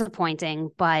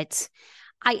disappointing. But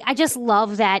I just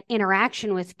love that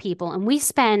interaction with people. And we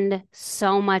spend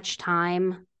so much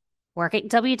time working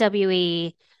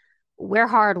WWE. We're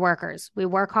hard workers. We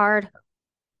work hard,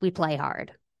 we play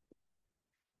hard.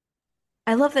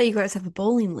 I love that you guys have a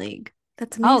bowling league.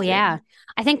 That's Oh yeah. amazing.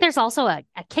 I think there's also a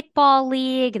kickball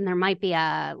league and there might be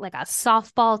a like a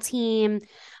softball team,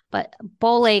 but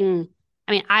bowling,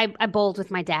 I mean, I bowled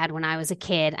with my dad when I was a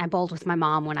kid. I bowled with my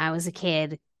mom when I was a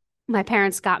kid. My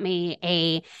parents got me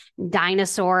a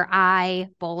dinosaur eye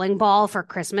bowling ball for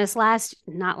Christmas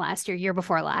not last year, year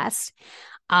before last.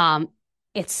 Um,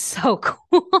 it's so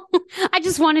cool. I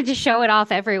just wanted to show it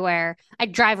off everywhere. I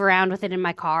drive around with it in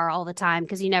my car all the time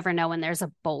because you never know when there's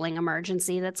a bowling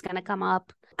emergency that's going to come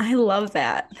up. I love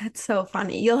that. That's so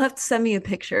funny. You'll have to send me a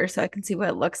picture so I can see what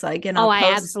it looks like, and Oh,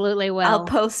 I absolutely I'll will.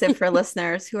 post it for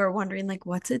listeners who are wondering like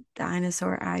what's a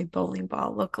dinosaur eye bowling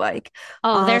ball look like?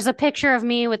 Oh, Um there's a picture of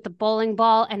me with the bowling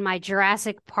ball and my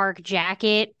Jurassic Park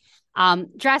jacket.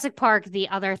 Jurassic Park, the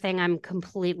other thing I'm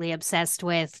completely obsessed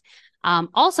with.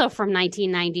 Also from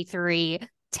 1993.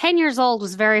 10 years old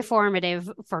was very formative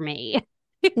for me.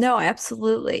 no,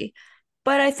 absolutely.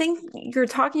 But I think you're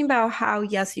talking about how,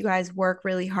 yes, you guys work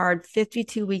really hard,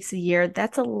 52 weeks a year.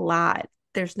 That's a lot.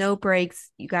 There's no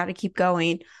breaks. You got to keep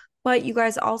going. But you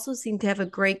guys also seem to have a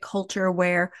great culture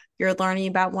where you're learning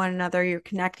about one another, you're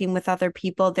connecting with other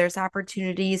people. There's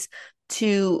opportunities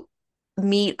to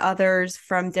meet others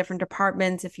from different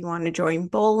departments if you want to join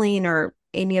bowling or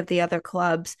any of the other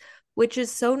clubs, which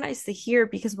is so nice to hear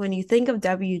because when you think of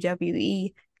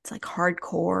WWE, it's like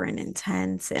hardcore and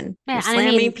intense and you're Yeah, and I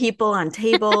slamming mean, people on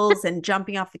tables and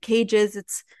jumping off the cages.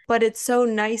 But it's so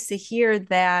nice to hear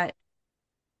that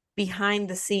behind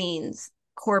the scenes,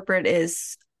 corporate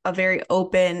is a very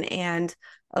open and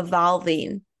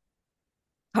evolving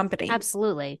company.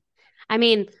 absolutely. I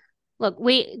mean, look,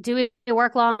 we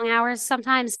work long hours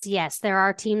sometimes? Yes, there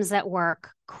are teams that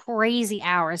work crazy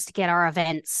hours to get our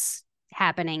events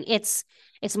happening. It's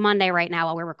Monday right now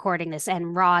while we're recording this,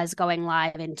 and Raw is going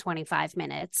live in 25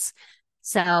 minutes.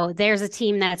 So there's a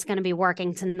team that's going to be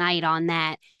working tonight on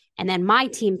that. And then my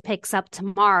team picks up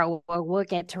tomorrow where we'll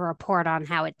get to report on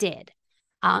how it did.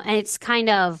 And it's kind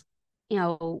of, you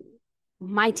know,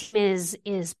 my team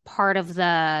is part of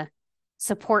the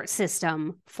support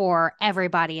system for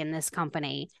everybody in this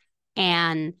company.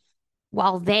 And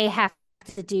while they have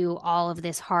to do all of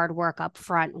this hard work up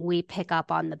front, we pick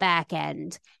up on the back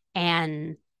end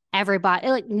and everybody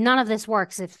like none of this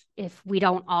works if we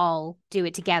don't all do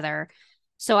it together.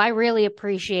 So I really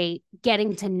appreciate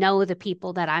getting to know the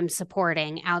people that I'm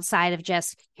supporting outside of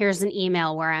just here's an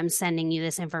email where I'm sending you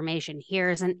this information.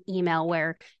 Here's an email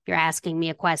where you're asking me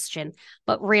a question.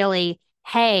 But really,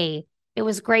 hey, it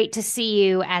was great to see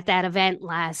you at that event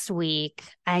last week.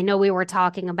 I know we were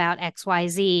talking about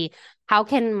XYZ. How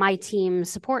can my team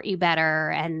support you better?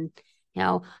 And,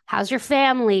 how's your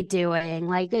family doing?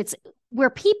 Like we're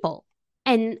people.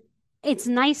 And it's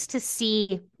nice to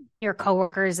see your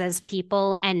coworkers as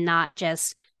people and not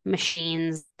just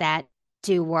machines that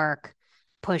do work,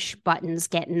 push buttons,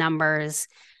 get numbers,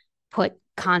 put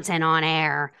content on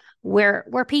air.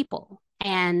 We're people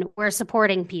and we're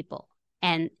supporting people.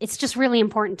 And it's just really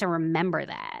important to remember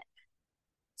that.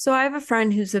 So I have a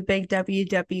friend who's a big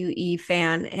WWE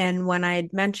fan, and when I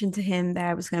had mentioned to him that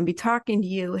I was going to be talking to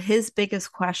you, his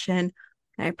biggest question,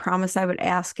 and I promised I would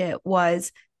ask it,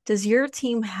 was, does your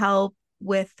team help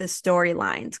with the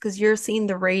storylines? Because you're seeing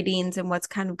the ratings and what's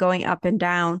kind of going up and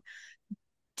down.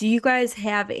 Do you guys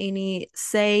have any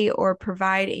say or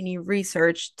provide any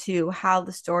research to how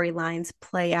the storylines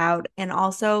play out and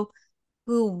also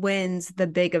who wins the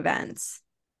big events?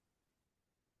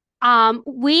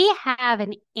 We have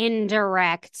an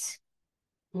indirect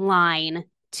line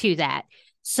to that.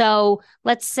 So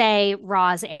let's say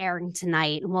Raw's airing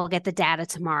tonight and we'll get the data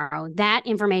tomorrow. That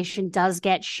information does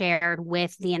get shared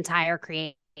with the entire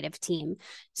creative team.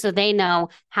 So they know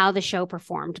how the show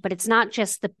performed, but it's not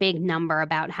just the big number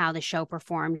about how the show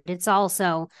performed. It's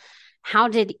also, How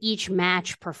did each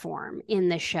match perform in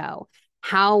the show?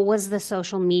 How was the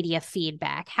social media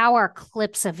feedback? How are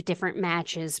clips of different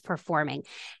matches performing?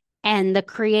 And the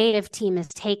creative team is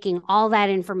taking all that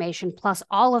information plus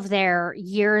all of their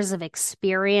years of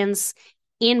experience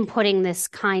in putting this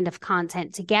kind of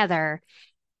content together.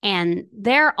 And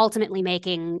they're ultimately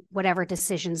making whatever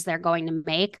decisions they're going to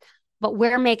make. But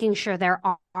we're making sure they're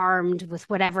armed with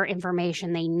whatever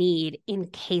information they need in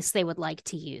case they would like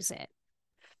to use it.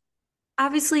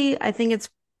 Obviously, I think it's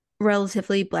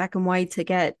relatively black and white to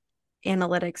get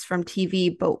analytics from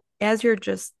TV, but as you're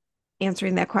just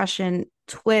answering that question,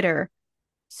 Twitter,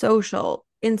 social,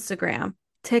 Instagram,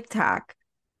 TikTok,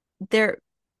 there are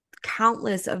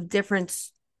countless of different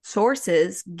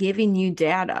sources giving you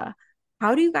data.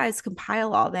 How do you guys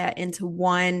compile all that into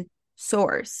one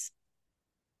source?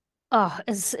 Oh,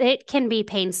 it can be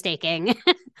painstaking.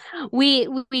 We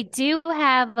do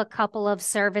have a couple of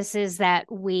services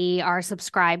that we are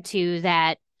subscribed to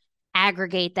that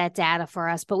aggregate that data for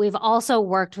us, but we've also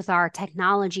worked with our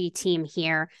technology team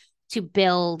here to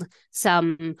build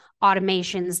some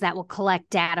automations that will collect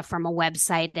data from a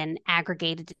website and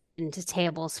aggregate it into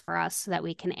tables for us so that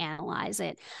we can analyze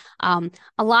it. A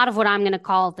lot of what I'm going to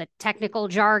call the technical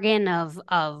jargon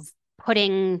of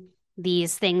putting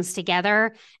these things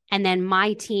together, and then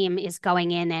my team is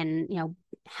going in and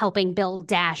helping build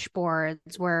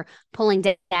dashboards. We're pulling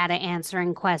data,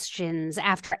 answering questions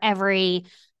after every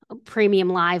premium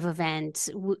live event,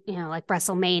 like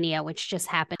WrestleMania, which just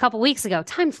happened a couple weeks ago.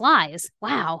 Time flies.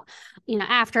 Wow.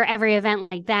 After every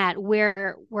event like that,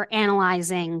 we're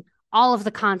analyzing all of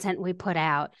the content we put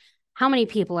out. How many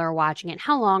people are watching it?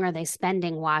 How long are they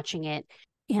spending watching it?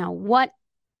 What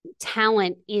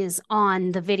talent is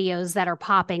on the videos that are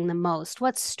popping the most?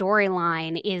 What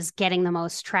storyline is getting the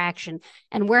most traction?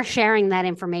 And we're sharing that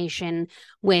information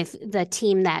with the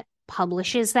team that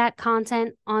publishes that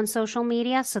content on social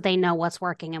media so they know what's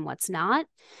working and what's not.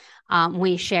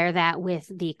 We share that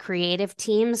with the creative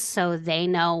teams so they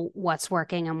know what's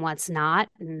working and what's not,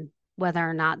 and whether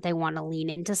or not they want to lean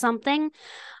into something.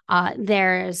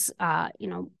 There's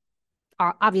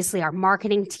obviously our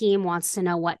marketing team wants to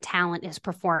know what talent is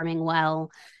performing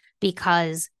well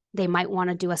because they might want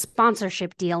to do a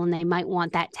sponsorship deal and they might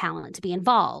want that talent to be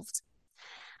involved.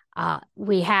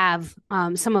 We have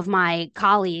some of my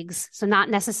colleagues, so not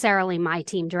necessarily my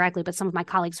team directly, but some of my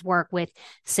colleagues work with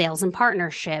sales and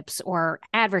partnerships or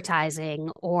advertising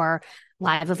or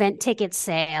live event ticket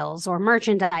sales or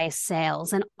merchandise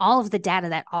sales, and all of the data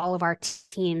that all of our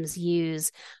teams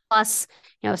use, plus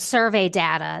survey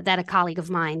data that a colleague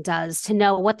of mine does to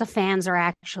know what the fans are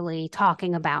actually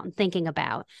talking about and thinking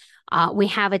about. We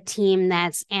have a team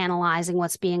that's analyzing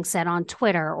what's being said on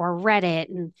Twitter or Reddit,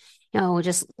 and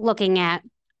just looking at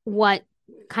what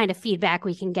kind of feedback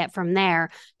we can get from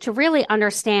there to really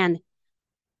understand,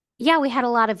 yeah, we had a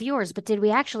lot of viewers, but did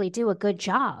we actually do a good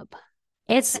job?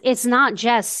 It's not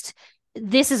just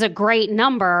this is a great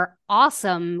number,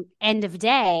 awesome, end of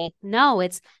day. No,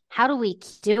 it's how do we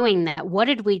keep doing that? What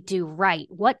did we do right?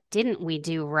 What didn't we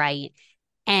do right?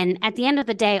 And at the end of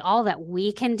the day, all that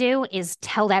we can do is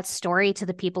tell that story to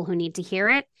the people who need to hear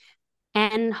it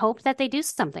and hope that they do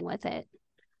something with it.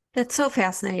 That's so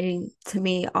fascinating to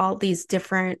me, all these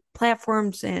different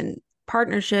platforms and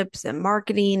partnerships and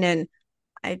marketing. And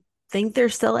I think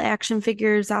there's still action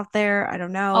figures out there. I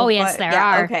don't know. Oh, yes, But there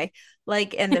yeah, are. okay.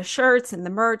 Like, and the shirts and the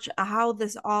merch, how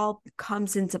this all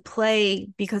comes into play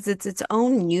because it's its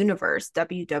own universe,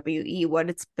 WWE, what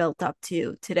it's built up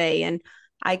to today. And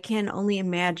I can only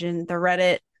imagine the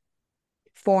Reddit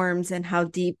forums and how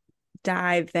deep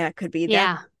dive that could be.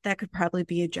 Yeah, That could probably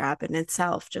be a job in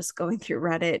itself, just going through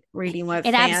Reddit, reading what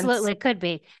it fans absolutely could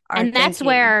be. are And that's thinking.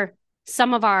 where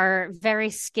some of our very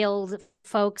skilled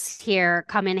folks here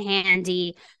come in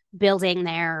handy, building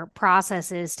their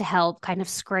processes to help kind of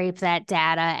scrape that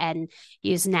data and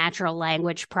use natural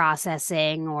language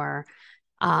processing or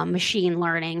machine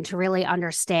learning to really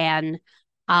understand.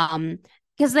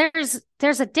 Because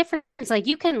there's a difference. Like,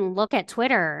 you can look at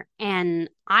Twitter and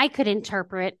I could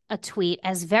interpret a tweet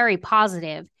as very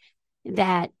positive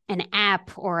that an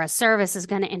app or a service is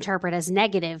going to interpret as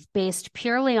negative based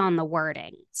purely on the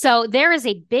wording. So there is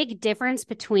a big difference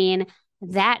between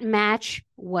that match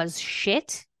was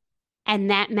shit and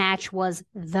that match was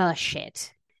the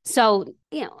shit. So,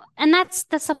 and that's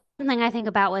something I think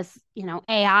about with,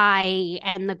 AI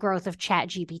and the growth of Chat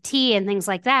GPT and things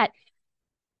like that.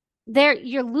 There,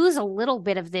 you lose a little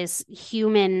bit of this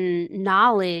human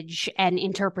knowledge and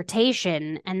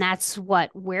interpretation, and that's what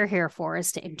we're here for,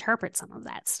 is to interpret some of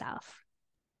that stuff.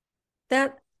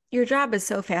 That your job is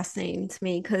so fascinating to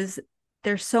me because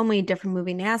there's so many different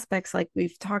moving aspects like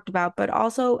we've talked about, but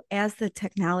also as the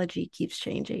technology keeps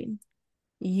changing,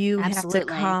 you have to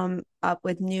Absolutely. come up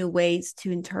with new ways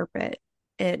to interpret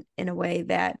it in a way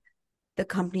that the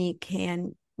company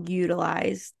can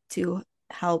utilize to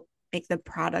help make the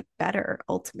product better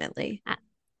ultimately. A-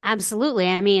 Absolutely.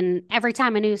 I mean, every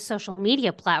time a new social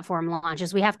media platform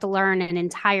launches, we have to learn an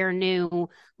entire new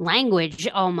language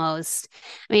almost.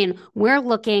 I mean, we're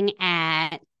looking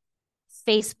at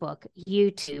Facebook,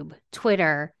 YouTube,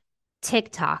 Twitter,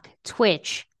 TikTok,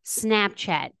 Twitch,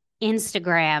 Snapchat,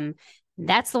 Instagram.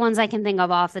 That's the ones I can think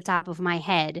of off the top of my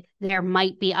head. There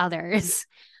might be others.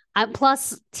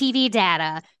 Plus TV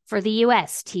data for the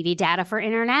US, TV data for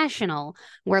international.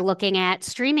 We're looking at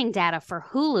streaming data for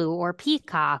Hulu or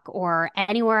Peacock or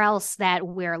anywhere else that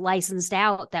we're licensed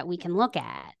out that we can look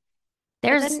at.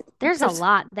 And There's then there's a there's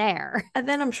lot there. and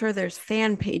then I'm sure there's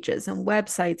fan pages and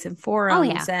websites and Oh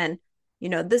forums yeah.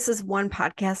 and this is one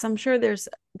podcast. I'm sure there's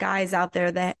guys out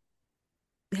there that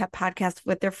have podcasts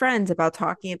with their friends about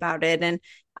talking about it and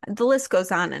the list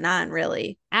goes on,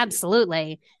 really.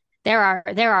 Absolutely. There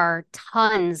are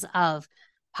tons of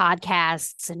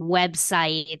podcasts and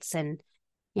websites and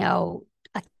you know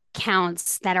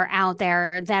accounts that are out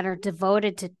there that are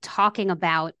devoted to talking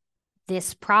about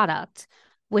this product,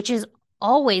 which is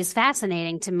always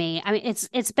fascinating to me. I mean,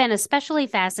 it's been especially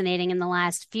fascinating in the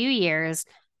last few years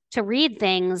to read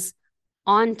things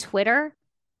on Twitter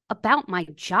about my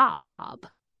job.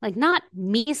 Like not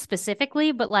me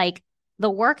specifically, but like the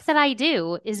work that I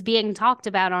do is being talked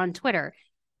about on Twitter.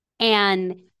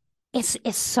 And it's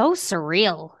so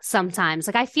surreal sometimes.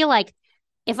 Like I feel like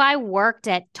if I worked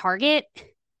at Target,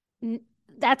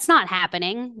 that's not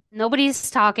happening.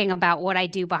 Nobody's talking about what I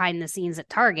do behind the scenes at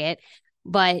Target,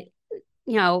 but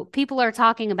people are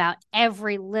talking about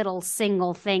every little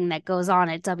single thing that goes on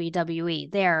at WWE.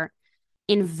 They're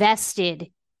invested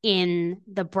in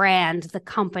the brand, the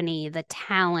company, the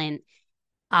talent,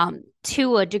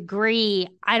 to a degree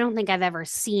I don't think I've ever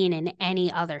seen in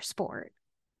any other sport.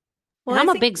 Well, And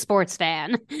I'm a big sports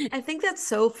fan. I think that's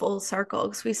so full circle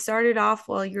because we started off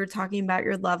while you were talking about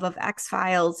your love of X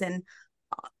Files and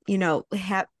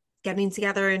getting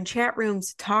together in chat rooms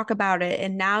to talk about it,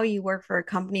 and now you work for a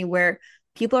company where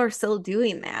people are still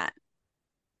doing that.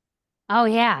 Oh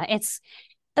yeah, it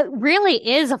really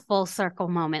is a full circle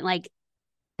moment. Like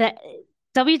the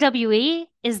WWE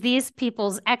is these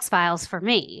people's X-Files for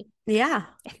me. Yeah,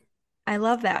 I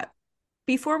love that.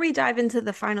 Before we dive into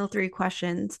the final three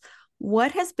questions,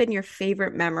 what has been your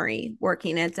favorite memory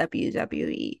working at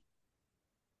WWE?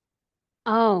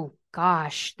 Oh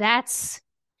gosh, that's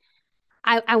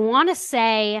I want to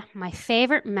say my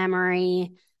favorite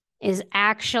memory is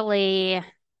actually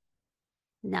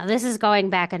now this is going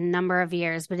back a number of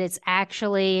years, but it's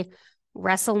actually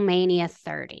WrestleMania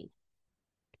 30.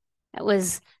 It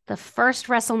was the first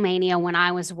WrestleMania when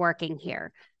I was working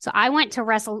here. So I went to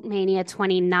WrestleMania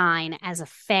 29 as a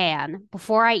fan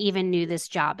before I even knew this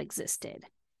job existed.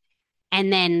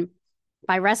 And then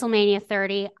by WrestleMania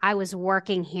 30, I was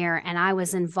working here and I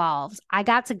was involved. I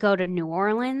got to go to New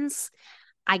Orleans.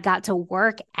 I got to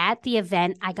work at the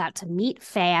event. I got to meet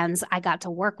fans. I got to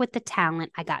work with the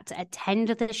talent. I got to attend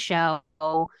the show.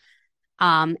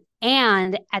 And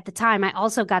at the time, I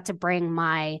also got to bring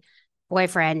my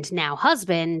boyfriend, now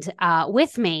husband,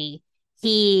 with me.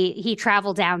 He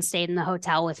traveled down, stayed in the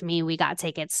hotel with me. We got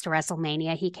tickets to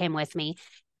WrestleMania. He came with me,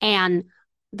 and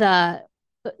the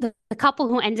the couple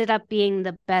who ended up being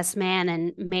the best man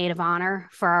and maid of honor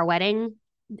for our wedding,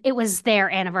 it was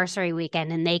their anniversary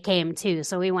weekend, and they came too.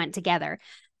 So we went together.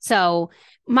 So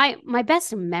my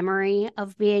best memory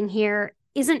of being here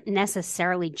isn't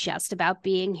necessarily just about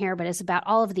being here, but it's about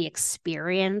all of the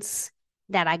experience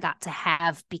that I got to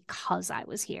have because I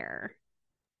was here.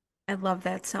 I love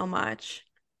that so much.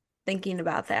 Thinking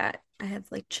about that, I have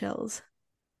like chills.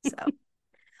 So,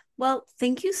 well,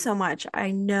 thank you so much.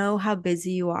 I know how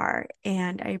busy you are,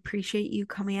 and I appreciate you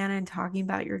coming on and talking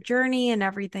about your journey and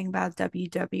everything about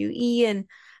WWE and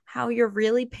how you're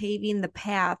really paving the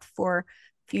path for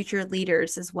future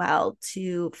leaders as well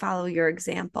to follow your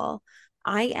example.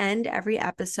 I end every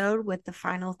episode with the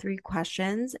final three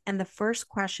questions. And the first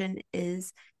question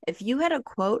is, if you had a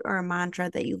quote or a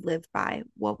mantra that you lived by,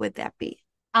 what would that be?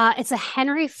 It's a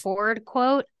Henry Ford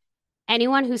quote.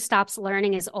 Anyone who stops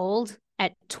learning is old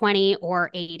at 20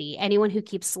 or 80. Anyone who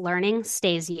keeps learning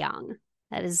stays young.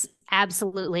 That is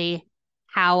absolutely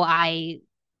how I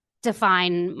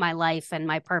define my life, and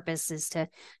my purpose is to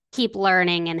keep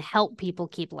learning and help people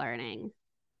keep learning.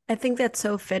 I think that's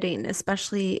so fitting,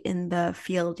 especially in the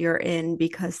field you're in,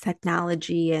 because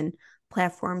technology and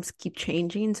platforms keep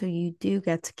changing. So you do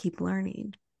get to keep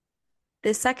learning.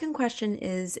 The second question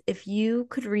is, if you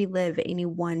could relive any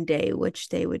one day, which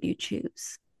day would you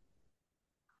choose?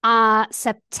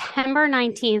 September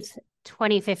 19th,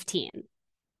 2015.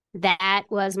 That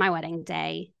was my wedding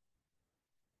day.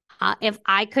 If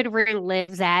I could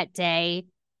relive that day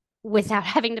without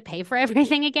having to pay for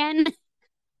everything again,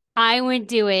 I would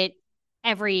do it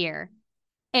every year.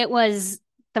 It was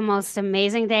the most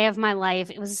amazing day of my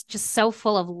life. It was just so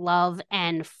full of love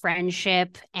and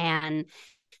friendship and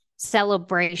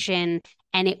celebration.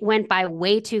 And it went by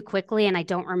way too quickly, and I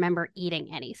don't remember eating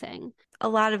anything. A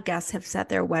lot of guests have set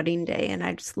their wedding day, and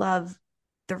I just love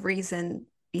the reason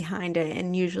behind it.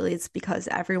 And usually it's because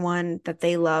everyone that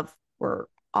they love were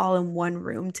all in one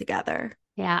room together.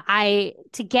 Yeah, I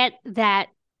to get that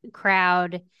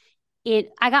crowd,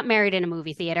 I got married in a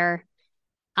movie theater.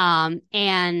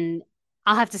 And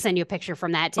I'll have to send you a picture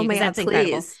from that too, Oh my because God, that's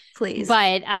incredible. please, please.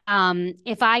 But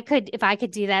if I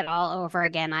could do that all over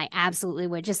again, I absolutely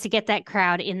would, just to get that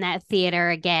crowd in that theater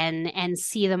again and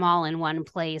see them all in one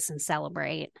place and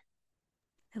celebrate.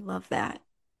 I love that.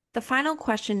 The final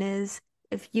question is,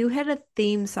 if you had a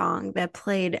theme song that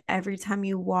played every time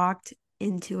you walked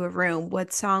into a room,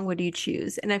 what song would you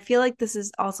choose? And I feel like this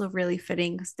is also really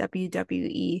fitting because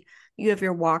WWE, you have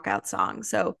your walkout song.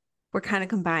 So we're kind of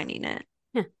combining it.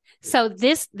 Yeah. So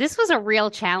this was a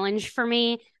real challenge for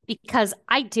me because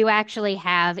I do actually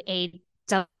have a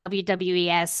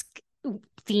WWE-esque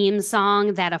theme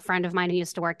song that a friend of mine who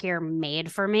used to work here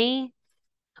made for me.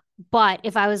 But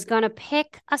if I was going to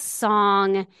pick a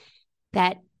song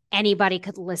that anybody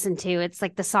could listen to, it's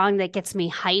like the song that gets me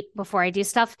hype before I do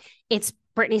stuff. It's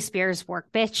Britney Spears'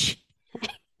 Work Bitch.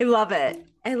 I love it.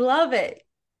 I love it.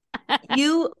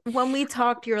 When we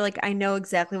talked, you were like, I know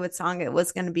exactly what song it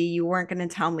was going to be. You weren't going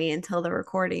to tell me until the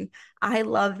recording. I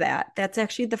love that. That's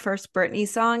actually the first Britney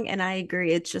song. And I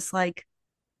agree. It's just like,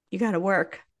 you got to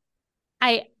work.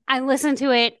 I listen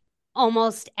to it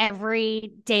almost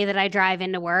every day that I drive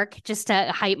into work just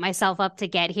to hype myself up to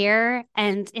get here.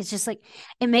 And it's just like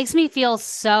it makes me feel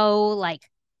so like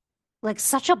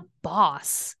such a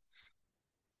boss.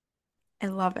 I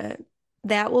love it.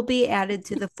 That will be added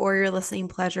to the For Your Listening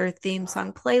Pleasure theme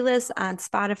song playlist on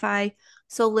Spotify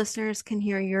so listeners can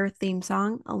hear your theme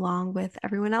song along with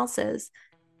everyone else's.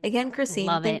 Again, Christine,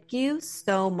 Love it. thank you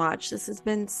so much. This has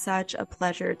been such a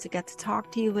pleasure to get to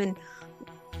talk to you and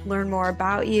learn more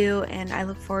about you. And I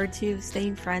look forward to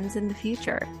staying friends in the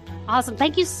future. Awesome.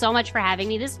 Thank you so much for having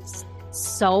me. This was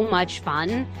so much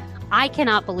fun. I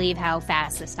cannot believe how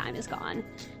fast this time has gone.